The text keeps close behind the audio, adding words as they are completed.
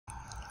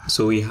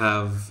So we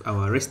have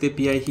our REST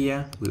API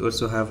here. We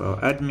also have our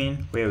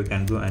admin where we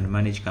can go and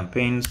manage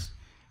campaigns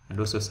and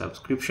also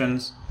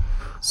subscriptions.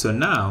 So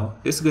now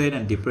let's go ahead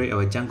and deploy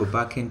our Django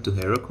backend to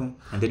Heroku,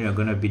 and then we're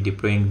going to be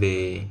deploying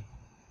the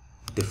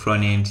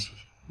front end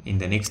in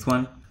the next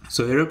one.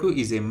 So Heroku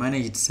is a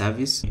managed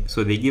service.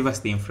 So they give us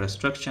the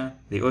infrastructure.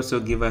 They also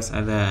give us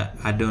other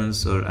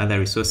add-ons or other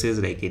resources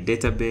like a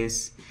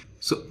database.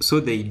 So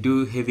they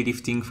do heavy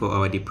lifting for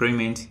our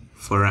deployment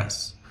for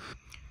us.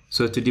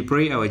 So to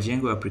deploy our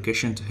Django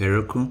application to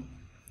Heroku,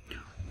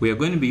 we are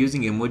going to be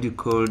using a module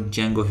called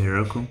Django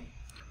Heroku.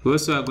 We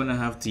also are going to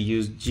have to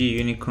use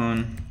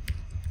GUnicorn.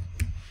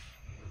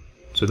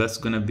 So that's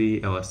going to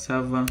be our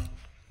server.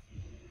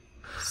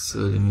 So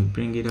let me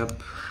bring it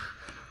up.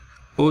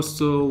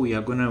 Also, we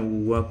are going to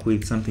work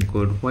with something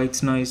called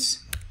white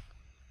noise.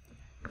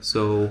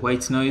 So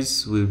white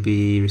noise will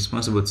be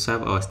responsible to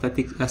serve our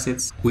static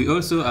assets. We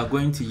also are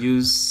going to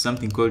use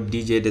something called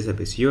DJ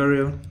database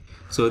URL.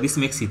 So this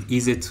makes it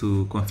easier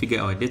to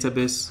configure our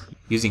database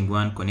using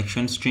one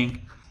connection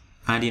string.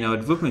 And in our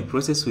development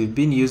process, we've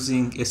been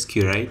using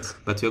SQLite,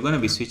 but we're going to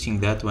be switching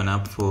that one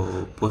up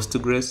for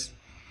Postgres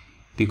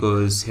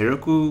because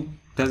Heroku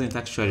doesn't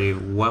actually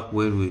work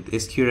well with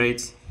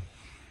SQLite.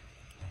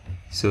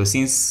 So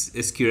since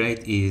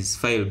SQLite is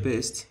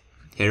file-based,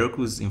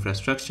 Heroku's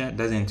infrastructure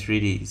doesn't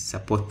really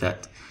support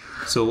that.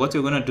 So what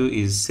we're going to do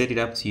is set it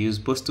up to use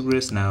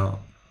Postgres. Now,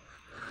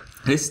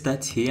 let's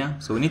start here.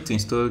 So we need to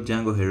install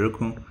Django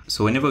Heroku.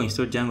 So whenever we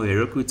install Django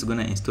Heroku, it's going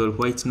to install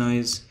white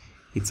noise.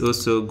 It's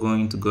also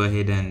going to go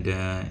ahead and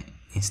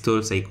install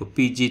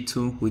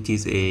PyPG2, which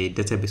is a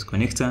database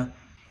connector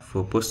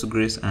for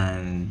Postgres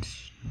and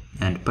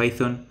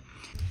Python.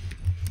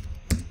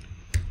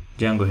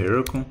 Django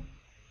Heroku.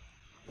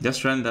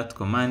 Just run that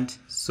command.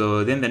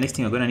 So then the next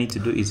thing we're going to need to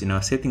do is in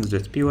our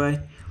settings.py, we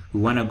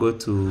want to go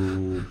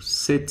to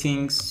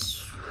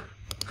settings.py.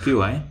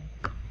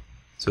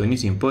 So we need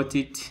to import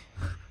it.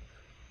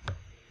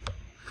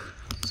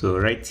 So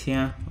right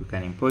here, we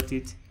can import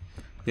it.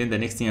 Then the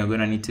next thing we're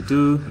going to need to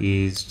do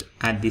is to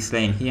add this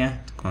line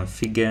here to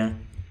configure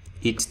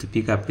it to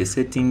pick up the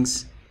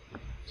settings.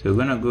 So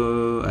we're going to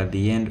go at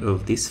the end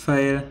of this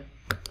file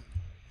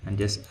and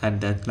just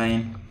add that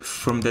line.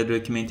 From the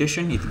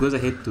documentation, it goes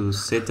ahead to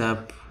set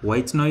up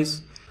white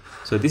noise.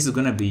 So this is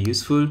going to be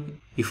useful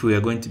if we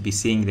are going to be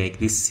seeing like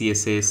this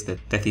CSS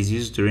that is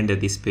used to render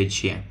this page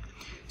here.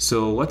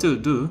 So what we'll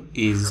do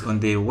is on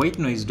the white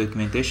noise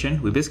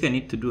documentation, we basically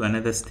need to do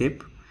another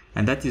step,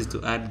 and that is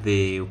to add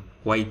the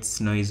white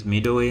noise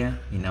middleware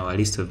in our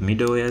list of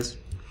middlewares.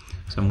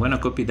 So I'm going to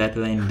copy that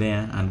line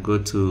there and go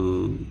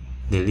to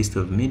the list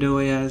of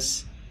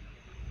middlewares.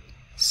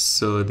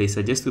 So they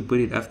suggest to put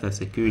it after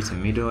security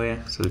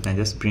middleware, so we can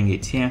just bring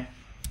it here.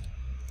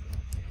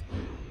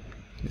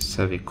 Just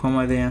have a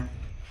comma there.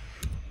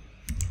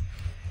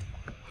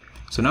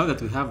 So now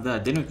that we have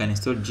that, then we can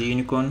install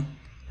GUnicorn,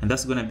 and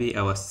that's going to be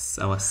our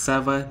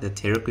server that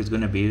Heroku is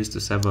going to be using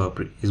to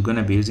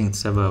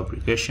serve our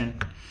application.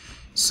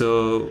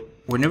 So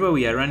whenever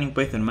we are running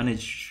Python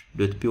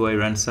manage.py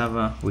run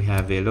server, we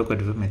have a local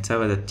development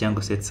server that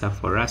Django sets up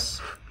for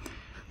us.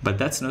 But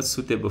that's not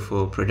suitable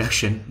for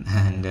production,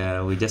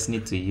 and we just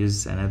need to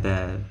use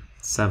another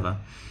server.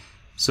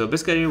 So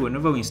basically,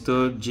 whenever we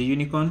install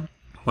GUnicorn,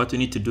 what we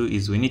need to do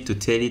is we need to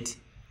tell it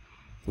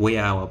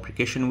where our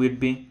application will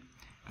be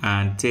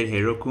and tell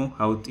Heroku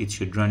how it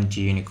should run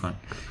GUnicorn.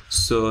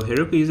 So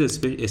Heroku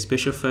uses a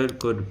special file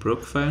called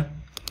procfile.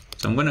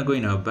 So I'm going to go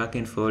in our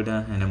backend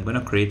folder and I'm going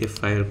to create a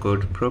file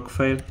called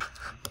procfile.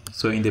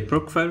 So in the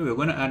procfile, we're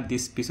going to add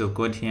this piece of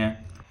code here.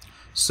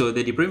 So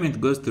the deployment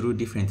goes through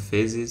different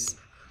phases.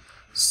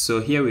 So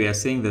here we are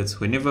saying that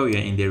whenever we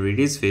are in the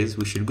release phase,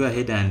 we should go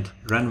ahead and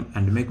run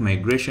and make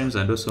migrations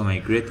and also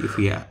migrate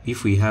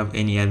if we have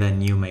any other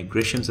new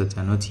migrations that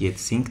are not yet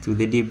synced to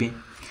the DB.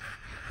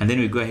 And then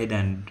we go ahead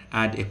and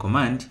add a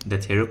command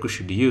that Heroku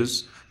should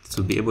use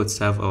to be able to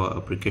serve our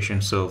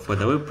application. So for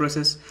the web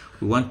process,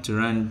 we want to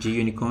run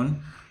GUnicorn,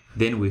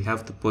 then we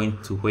have to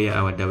point to where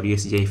our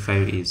WSGI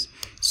file is.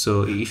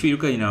 So if you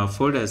look at in our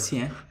folders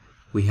here,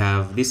 we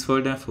have this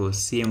folder for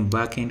CM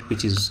backend,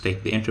 which is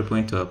like the entry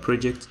point to our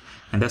project.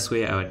 And that's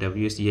where our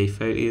WSGI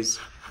file is.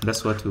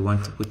 That's what we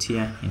want to put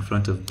here in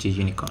front of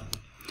GUnicorn.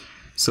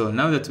 So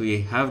now that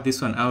we have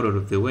this one out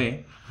of the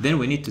way, then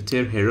we need to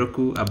tell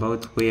Heroku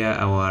about where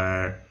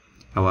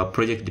our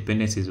project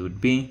dependencies would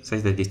be,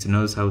 such that it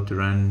knows how to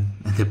run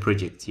the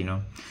project, you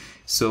know.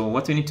 So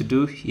what we need to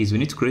do is we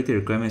need to create a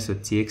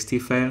requirements.txt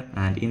file,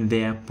 and in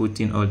there put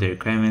in all the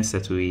requirements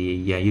that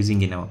we are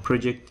using in our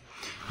project.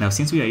 Now,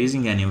 since we are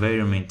using a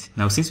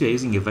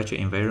virtual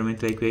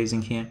environment like we're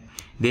using here,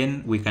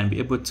 then we can be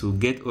able to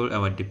get all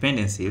our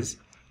dependencies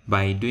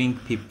by doing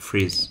Pip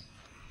Freeze.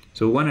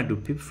 So we want to do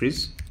Pip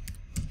Freeze,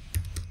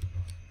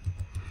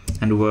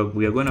 and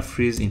we are going to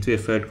freeze into a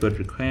file called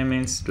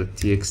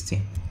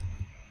requirements.txt.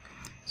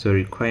 So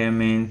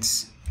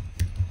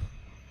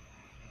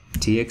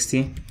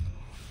requirements.txt,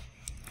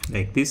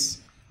 like this.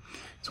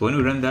 So when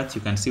we run that,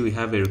 you can see we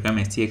have a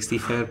requirements.txt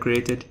file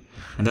created.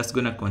 and that's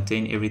going to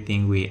contain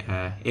everything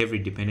every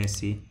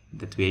dependency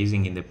that we are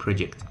using in the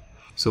project.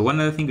 So one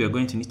other thing we are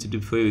going to need to do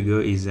before we go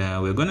is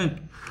we're going to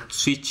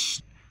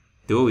switch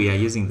the way we are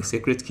using the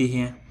secret key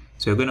here.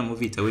 So we're going to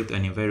move it away to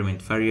an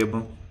environment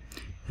variable,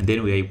 and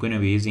then we are going to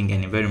be using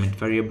an environment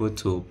variable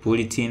to pull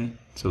it in.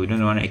 So we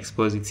don't want to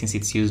expose it since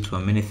it's used for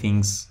many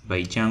things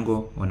by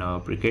Django on our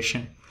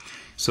application.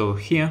 So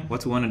here,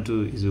 what we want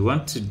to do is we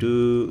want to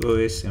do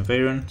OS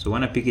environment. So we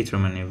want to pick it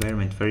from an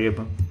environment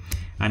variable,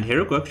 and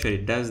Heroku actually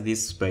does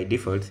this by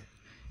default.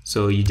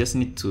 So you just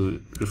need to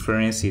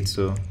reference it.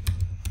 So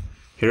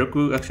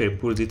Heroku actually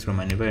pulls it from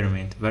an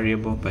environment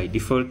variable by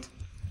default.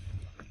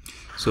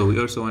 So we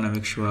also want to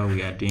make sure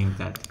we are doing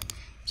that.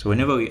 So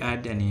whenever we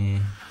add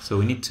any, so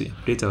we need to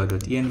update our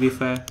 .env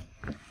file.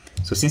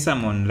 So since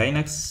I'm on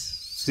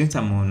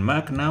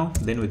Mac now,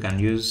 then we can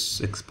use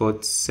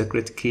export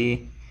secret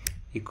key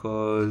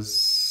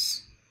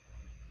equals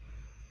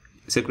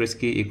the secret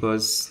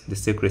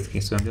key.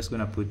 So I'm just going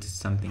to put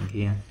something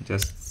here,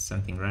 just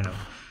something random.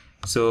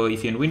 So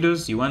if you're in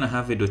Windows, you want to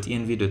have a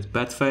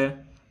 .env.bat file,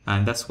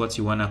 and that's what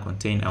you want to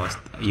contain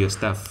your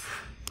stuff.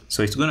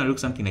 So it's going to look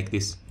something like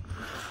this.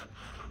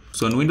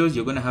 So on Windows,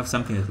 you're going to have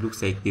something that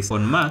looks like this.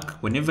 On Mac,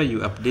 whenever you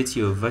update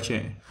your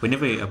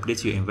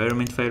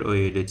environment file or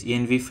your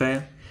 .env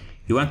file,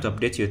 you want to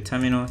update your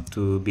terminal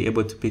to be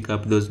able to pick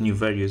up those new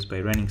values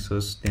by running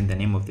source, then the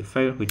name of the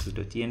file, which is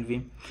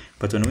 .env.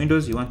 But on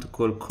Windows, you want to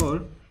call,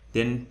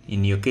 then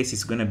in your case,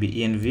 it's going to be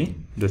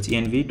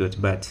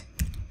env.env.bat.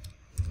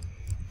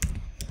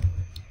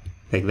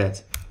 Like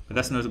that. But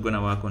that's not going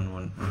to work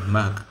on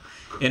Mac.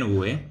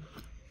 Anyway,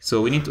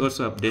 so we need to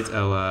also update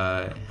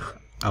our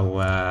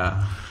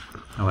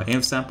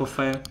env sample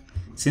file.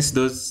 Since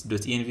those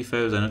 .env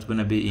files are not going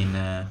to be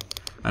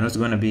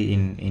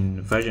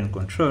in version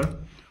control,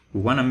 we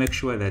want to make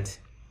sure that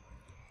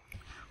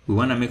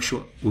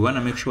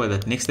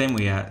next time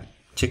we are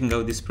checking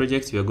out this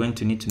project, we are going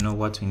to need to know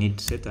what we need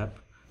to set up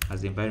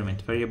as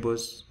environment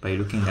variables by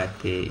looking at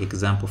the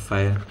example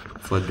file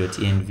for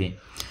 .env.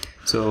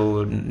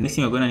 So next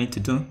thing we're going to need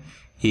to do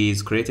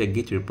is create a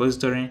Git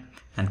repository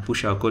and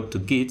push our code to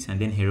Git, and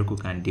then Heroku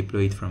can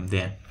deploy it from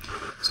there.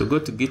 So go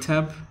to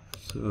GitHub,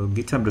 so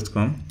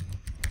github.com.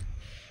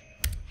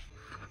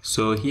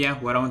 So here,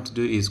 what I want to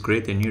do is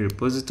create a new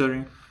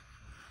repository.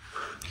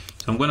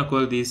 So I'm going to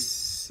call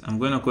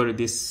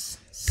this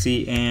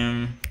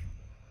CM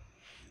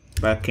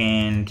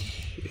backend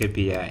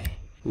API.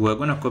 We're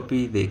going to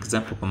copy the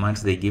example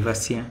commands they give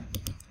us here,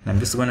 and I'm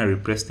just going to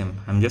replace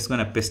them. I'm just going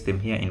to paste them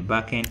here in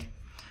backend,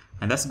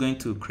 and that's going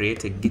to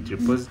create a Git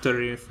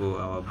repository for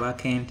our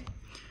backend.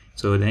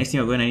 So the next thing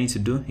we're going to need to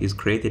do is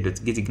create a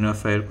 .gitignore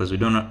file, because we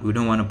don't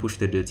want to push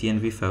the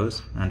 .env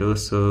files and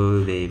also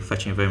the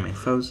virtual environment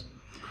files.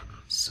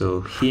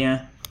 So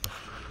here,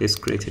 let's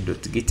create a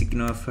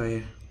 .gitignore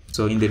file.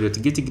 So in the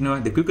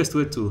 .gitignore, the quickest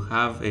way to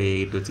have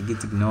a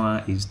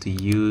 .gitignore is to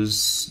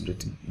use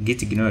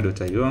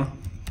gitignore.io.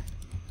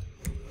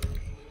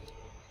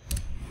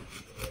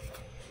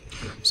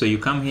 So you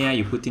come here,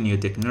 you put in your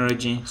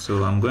technology.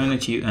 So I'm going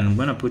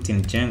to put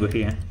in Django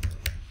here.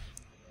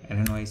 I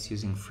don't know why it's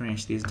using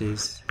French these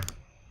days.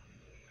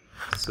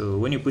 So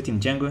when you put in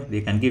Django,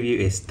 they can give you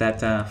a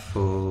starter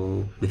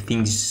for the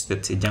things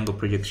that a Django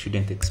project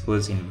shouldn't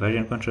expose in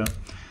version control.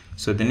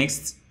 So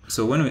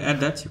when we add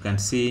that, you can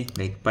see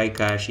like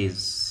PyCache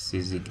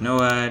is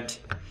ignored.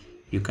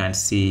 You can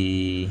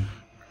see,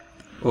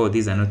 oh,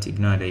 these are not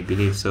ignored, I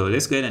believe. So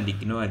let's go ahead and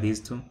ignore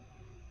these two.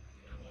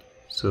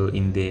 So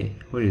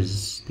where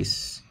is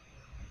this?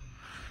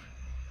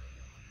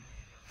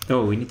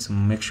 Oh, we need to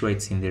make sure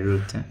it's in the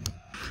root.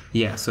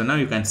 Yeah, so now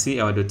you can see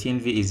our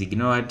 .env is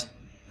ignored,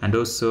 and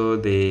also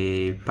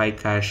the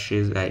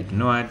PyCaches are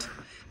ignored.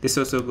 Let's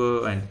also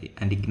go and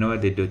ignore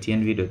the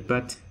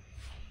 .env.bat.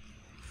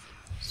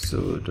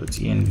 So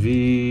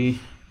 .env.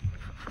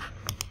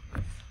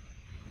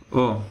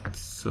 Oh,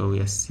 so we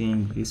are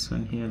seeing this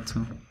one here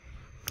too.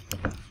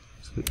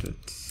 So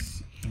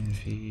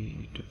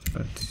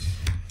 .env.bat.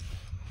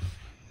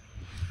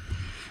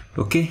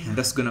 Okay, and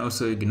that's gonna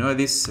also ignore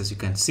this, as you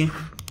can see.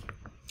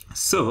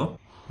 So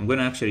I'm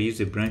gonna actually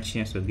use a branch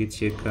here. So git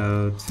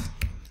checkout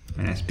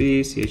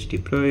 -b ch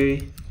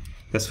deploy.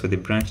 That's for the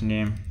branch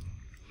name.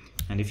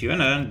 And if you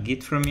wanna run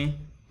Git from me,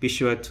 be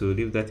sure to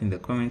leave that in the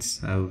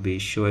comments. I will be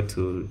sure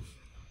to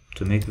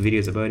make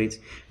videos about it.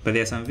 But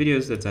there are some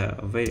videos that are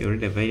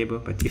already available.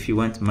 But if you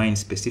want mine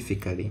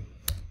specifically,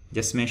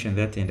 just mention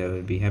that and I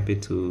will be happy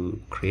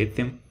to create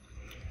them.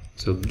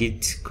 So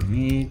git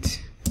commit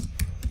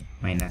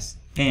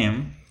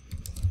 -m.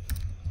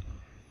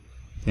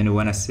 Then we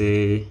wanna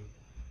say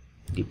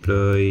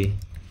deploy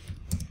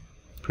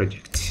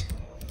project.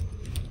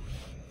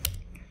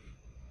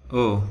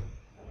 Oh,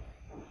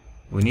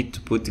 we need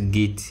to put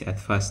git at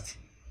first.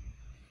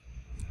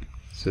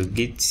 So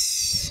git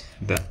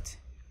that.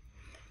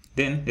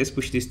 Then let's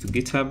push this to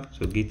GitHub.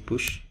 So git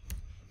push.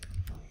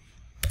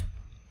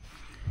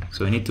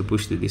 So I need to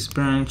push to this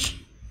branch.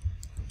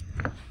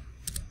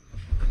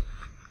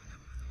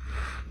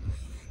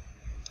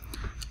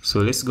 So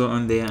let's go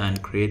on there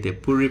and create a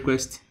pull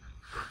request.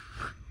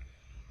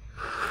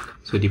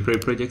 So deploy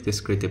project, let's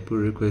create a pull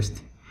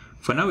request.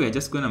 For now, we are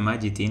just going to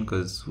merge it in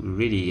because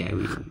really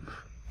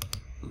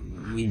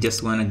we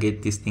just want to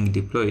get this thing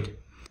deployed.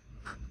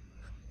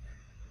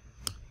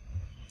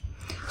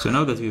 So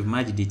now that we've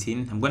merged it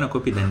in, I'm going to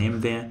copy the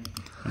name there,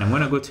 and I'm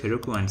going to go to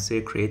Heroku and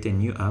say create a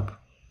new app.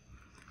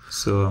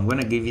 So I'm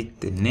going to give it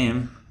the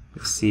name.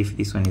 Let's see if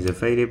this one is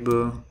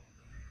available.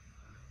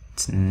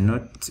 It's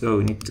not. Oh,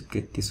 we need to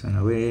get this one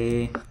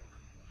away.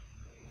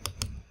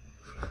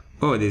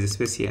 Oh, there's a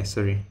space here,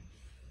 sorry.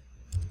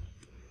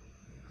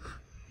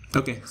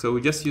 Okay, so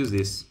we just use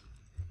this.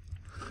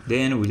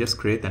 Then we just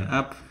create an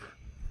app.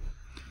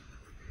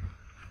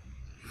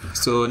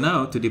 So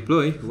now to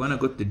deploy, we want to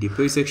go to the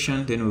deploy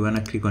section, then we want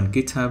to click on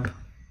GitHub.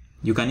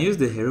 You can use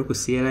the Heroku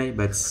CLI,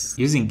 but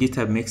using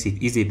GitHub makes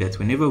it easy that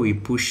whenever we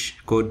push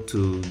code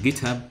to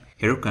GitHub,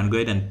 Heroku can go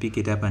ahead and pick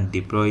it up and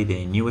deploy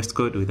the newest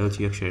code without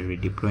you actually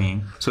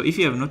redeploying. So if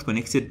you have not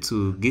connected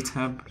to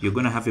GitHub, you're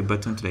going to have a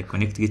button to like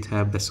connect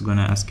GitHub that's going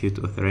to ask you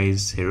to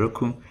authorize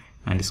Heroku,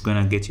 and it's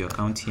going to get your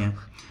account here.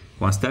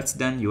 Once that's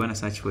done, you want to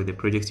search for the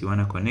project you want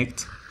to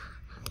connect.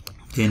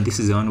 Then this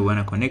is the one we want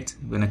to connect.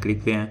 I'm going to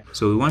click there.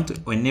 So we want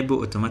to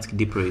enable automatic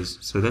deploys.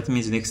 So that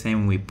means next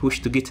time we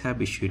push to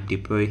GitHub, it should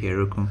deploy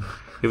Heroku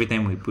every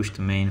time we push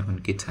to main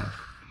on GitHub.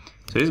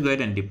 So let's go ahead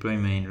and deploy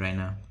main right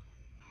now.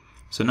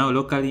 So now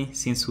locally,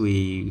 since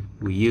we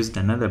used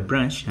another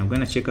branch, I'm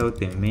going to check out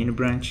the main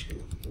branch.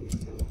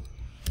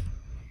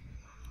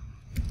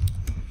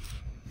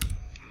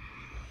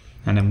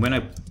 And I'm going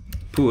to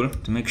pull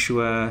to make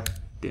sure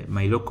that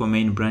my local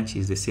main branch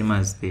is the same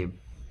as the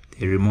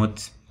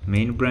remote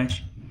main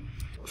branch.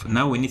 So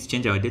now we need to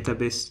change our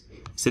database.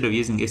 Instead of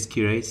using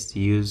SQLite, to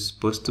use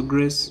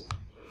Postgres.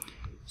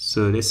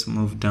 So let's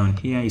move down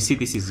here. You see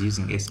this is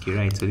using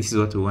SQLite, so this is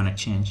what we want to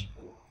change.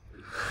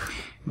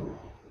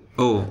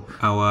 Oh,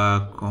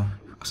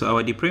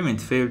 our deployment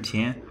failed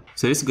here.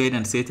 So let's go ahead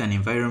and set an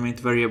environment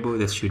variable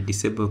that should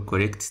disable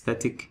correct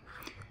static.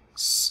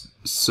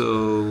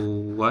 So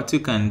what you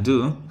can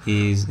do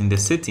is in the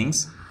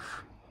settings,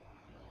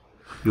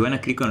 you want to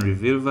click on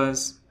reveal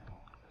vars.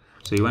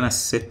 So you want to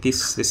set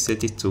this, let's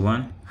set it to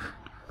 1.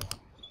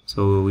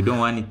 So we don't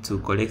want it to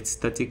collect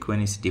static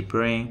when it's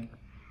deploying.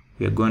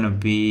 We are going to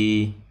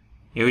be,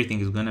 everything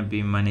is going to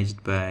be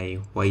managed by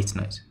white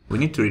noise. We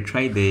need to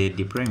retry the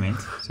deployment.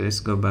 So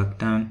let's go back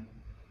down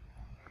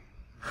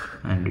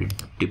and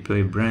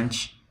deploy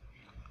branch.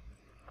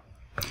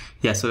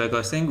 Yeah, so like I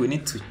was saying, we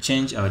need to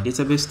change our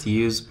database to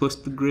use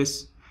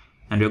Postgres,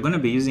 and we're going to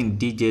be using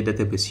DJ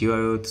database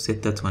URL to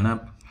set that one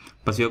up.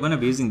 But we are going to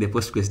be using the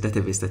Postgres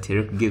database that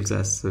Heroku gives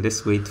us. So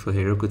let's wait for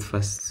Heroku to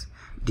first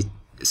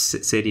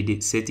set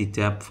it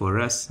up for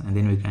us, and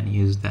then we can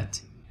use that.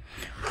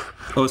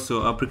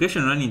 Also, our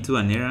application ran into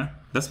an error.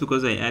 That's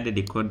because I added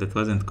a code that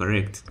wasn't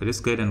correct. So let's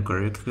go ahead and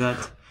correct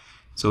that.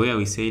 So where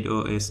we said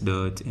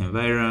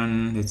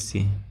os.environ, let's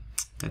see,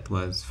 that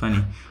was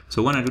funny.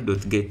 So I want to do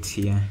 .get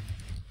here.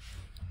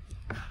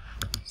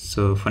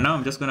 So for now,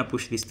 I'm just going to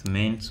push this to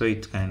main so we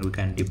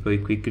can deploy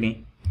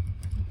quickly.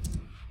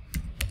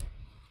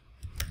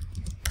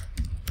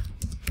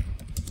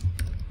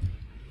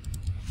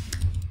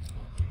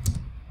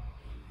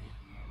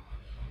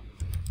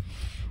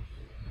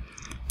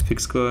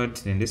 Fix code,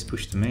 then let's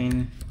push to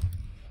main.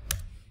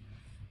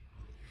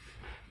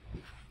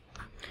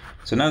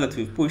 So now that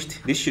we've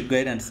pushed, this should go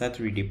ahead and start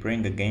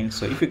redeploying again.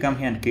 So if we come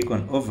here and click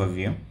on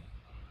overview,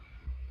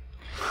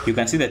 you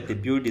can see that the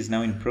build is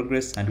now in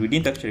progress, and we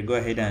didn't actually go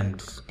ahead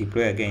and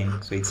deploy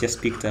again. So it's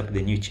just picked up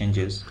the new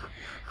changes.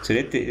 So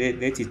let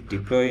it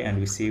deploy, and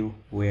we see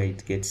where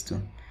it gets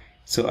to.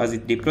 So as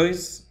it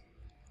deploys,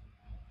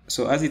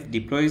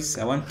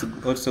 I want to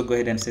also go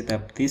ahead and set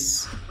up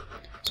this.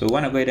 So we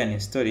want to go ahead and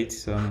install it.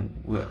 So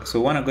we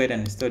want to go ahead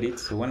and install it.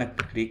 So we want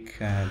to click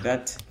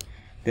that.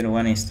 Then we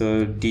want to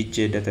install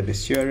DJ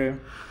database URL.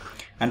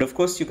 And of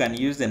course, you can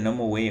use the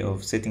normal way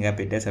of setting up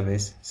a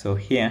database. So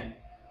here,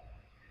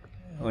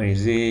 where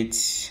is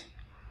it?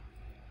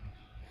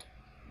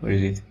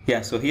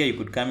 Yeah, so here you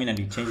could come in and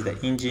you change the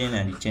engine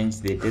and you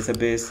change the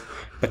database,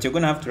 but you're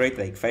going to have to write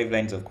like 5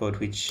 lines of code,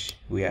 which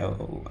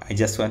I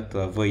just want to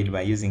avoid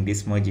by using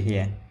this module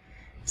here.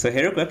 So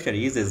Heroku actually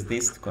uses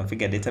this to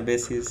configure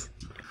databases.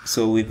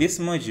 So with this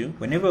module,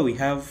 whenever we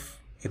have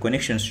a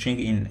connection string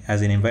in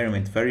as an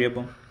environment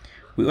variable,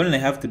 we only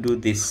have to do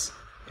this,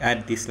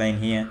 add this line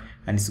here,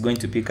 and it's going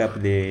to pick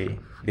up the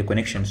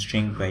connection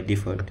string by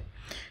default.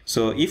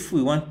 So if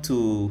we want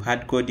to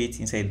hard code it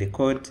inside the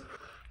code,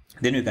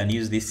 then we can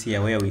use this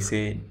here where we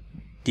say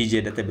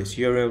DJ database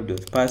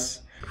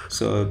URL.pass.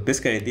 So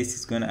basically this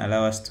is going to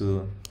allow us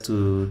to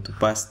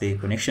pass the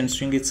connection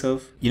string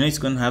itself. It's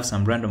going to have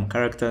some random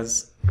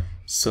characters.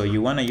 So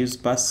you want to use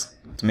pass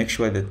to make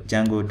sure that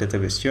Django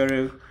database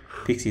URL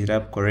picks it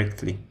up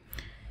correctly.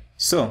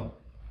 So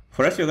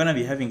for us, we're going to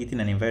be having it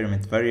in an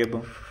environment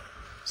variable.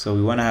 So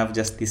we want to have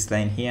just this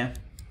line here.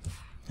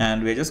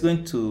 And we're just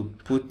going to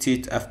put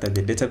it after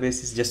the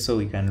databases just so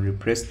we can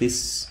replace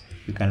this.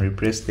 We can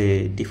replace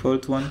the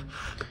default one.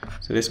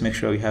 So let's make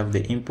sure we have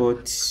the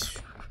import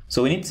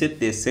So we need to set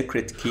the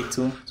secret key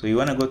too. So you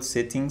want to go to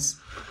settings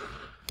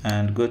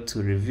and go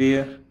to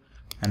review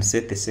and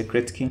set the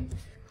secret key.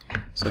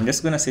 So I'm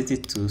just going to set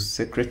it to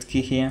secret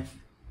key here.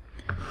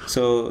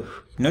 So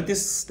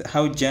notice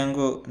how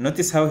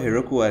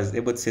Heroku was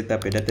able to set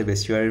up a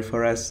database URL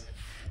for us.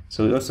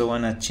 So we also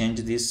want to change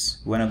this.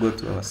 We want to go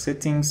to our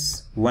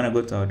settings. We want to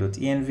go to our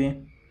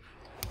 .env.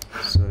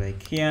 So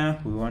like here,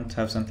 we want to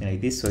have something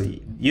like this. So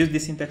use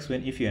this syntax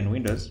if you're in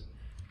Windows.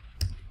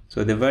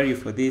 So the value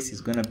for this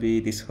is going to be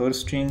this whole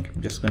string.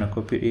 I'm just going to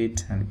copy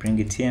it and bring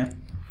it here.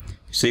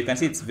 So you can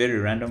see it's very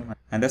random.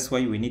 And that's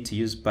why we need to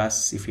use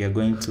pass if we are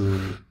going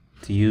to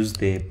use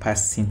the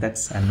pass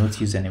syntax and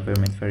not use an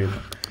environment variable.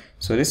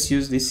 So let's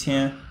use this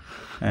here.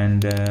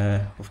 And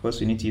of course,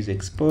 we need to use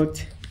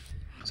export.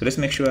 So let's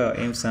make sure our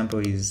aim sample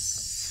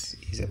is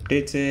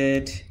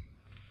updated.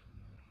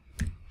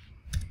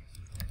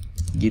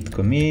 Git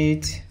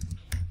commit.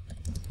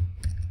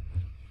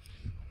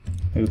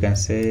 We can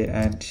say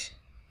add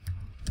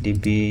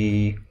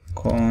db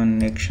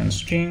connection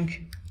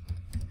string.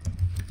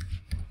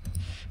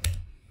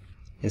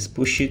 Let's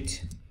push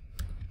it.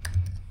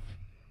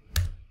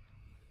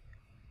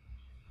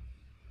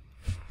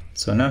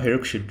 So now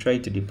Heroku should try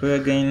to deploy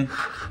again.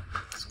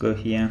 Let's go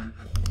here.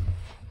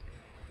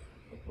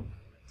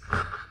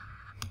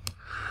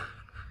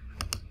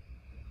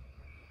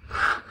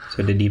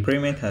 So the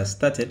deployment has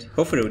started.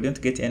 Hopefully we don't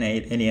get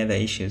any other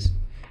issues.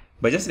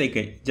 But just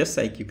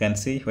like you can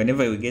see,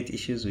 whenever we get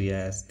issues, we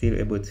are still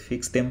able to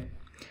fix them.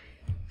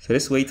 So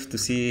let's wait to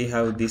see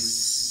how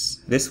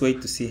this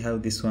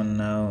one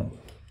now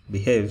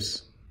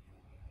behaves.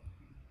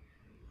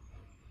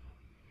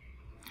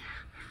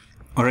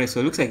 Alright,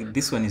 so it looks like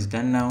this one is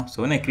done now.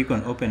 So when I click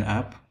on open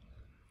app,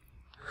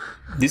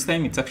 this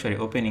time it's actually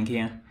opening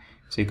here.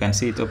 So you can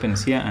see it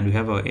opens here and we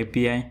have our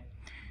API.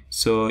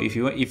 So if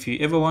you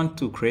ever want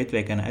to create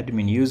like an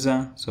admin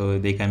user so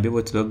they can be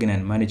able to log in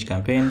and manage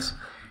campaigns,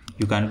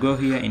 you can go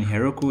here in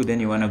Heroku, then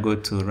you want to go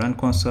to run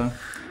console,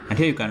 and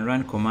here you can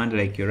run command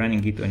like you're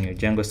running it on your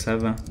Django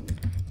server.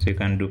 So you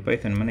can do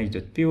python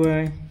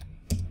manage.py,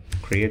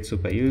 create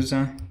super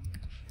user.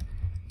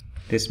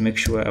 Let's make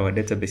sure our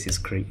database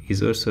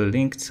is also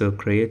linked. So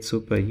create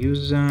super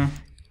user.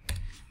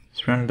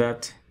 Let's run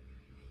that.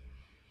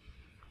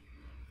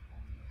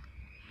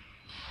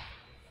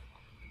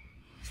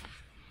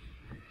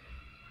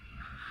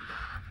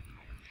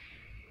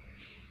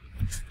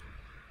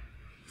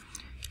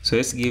 So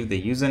let's give the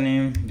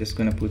username. I'm just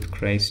gonna put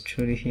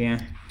Christchuri here.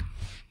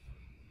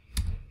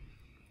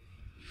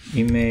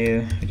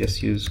 Email, I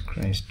just use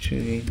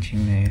Christchuri,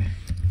 Gmail.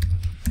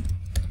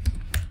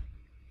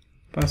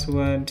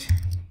 Password,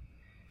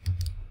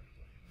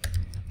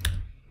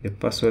 the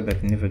password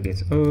that never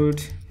gets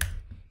old.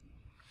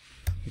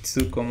 It's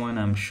too common,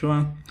 I'm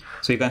sure.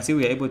 So you can see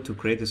we are able to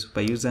create a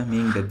super user,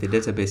 meaning that the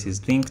database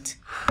is linked.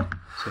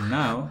 So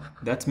now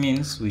that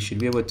means we should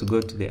be able to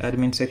go to the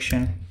admin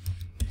section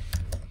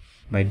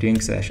by doing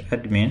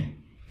 /admin,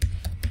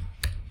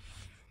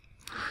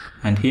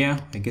 and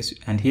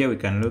here we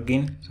can log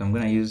in. So I'm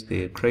going to use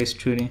the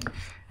Christchuri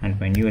and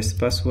my newest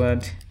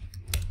password.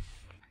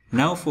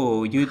 Now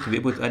for you to be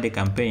able to add a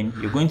campaign,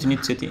 you're going to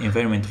need certain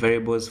environment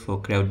variables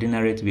for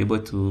Cloudinary to be able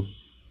to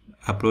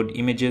upload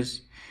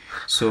images.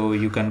 So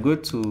you can go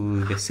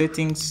to the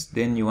settings,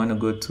 then you want to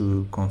go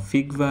to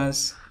config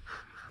vars,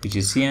 which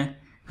is here.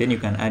 Then you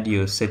can add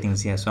your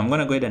settings here. So I'm going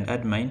to go ahead and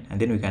add mine,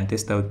 and then we can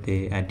test out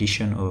the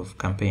addition of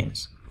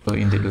campaigns. So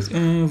in the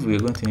 .env, we're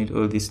going to need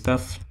all this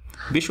stuff.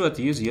 Be sure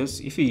to use yours.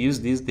 If you use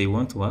these, they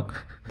won't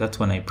work. That's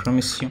one I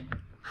promise you.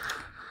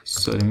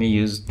 So let me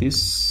use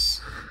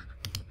this.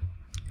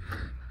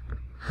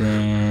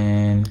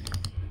 Then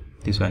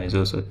this one is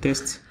also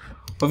test.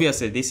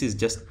 Obviously, this is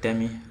just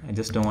dummy. I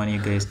just don't want you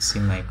guys to see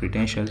my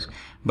credentials.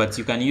 But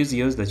you can use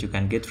yours that you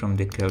can get from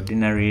the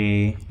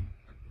Cloudinary,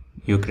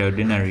 your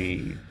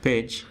Cloudinary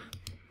page.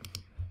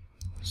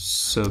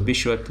 So be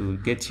sure to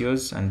get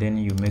yours, and then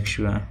you make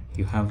sure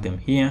you have them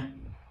here.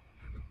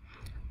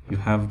 You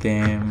have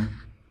them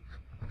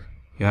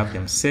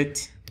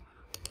set.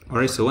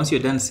 Alright, so once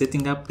you're done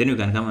setting up, then you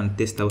can come and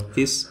test out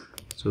this.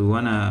 So we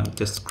wanna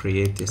just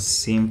create a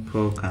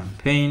simple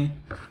campaign.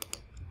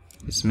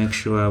 Let's make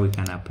sure we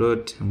can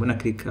upload. I'm gonna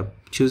click up,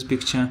 choose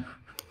picture.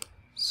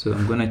 So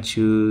I'm gonna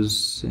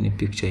choose any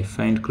picture I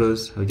find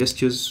close. I'll just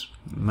choose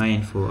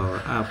mine for our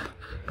app.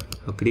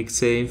 I'll click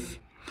save,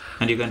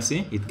 and you can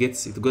see it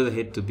goes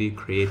ahead to be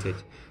created.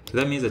 So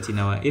that means that in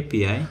our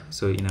API,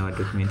 so in our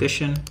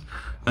documentation,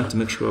 we want to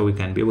make sure we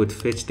can be able to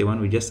fetch the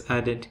one we just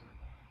added,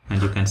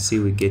 and you can see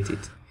we get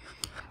it.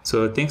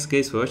 So thanks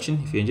guys for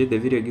watching. If you enjoyed the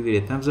video, give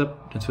it a thumbs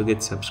up. Don't forget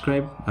to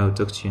subscribe. I'll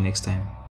talk to you next time.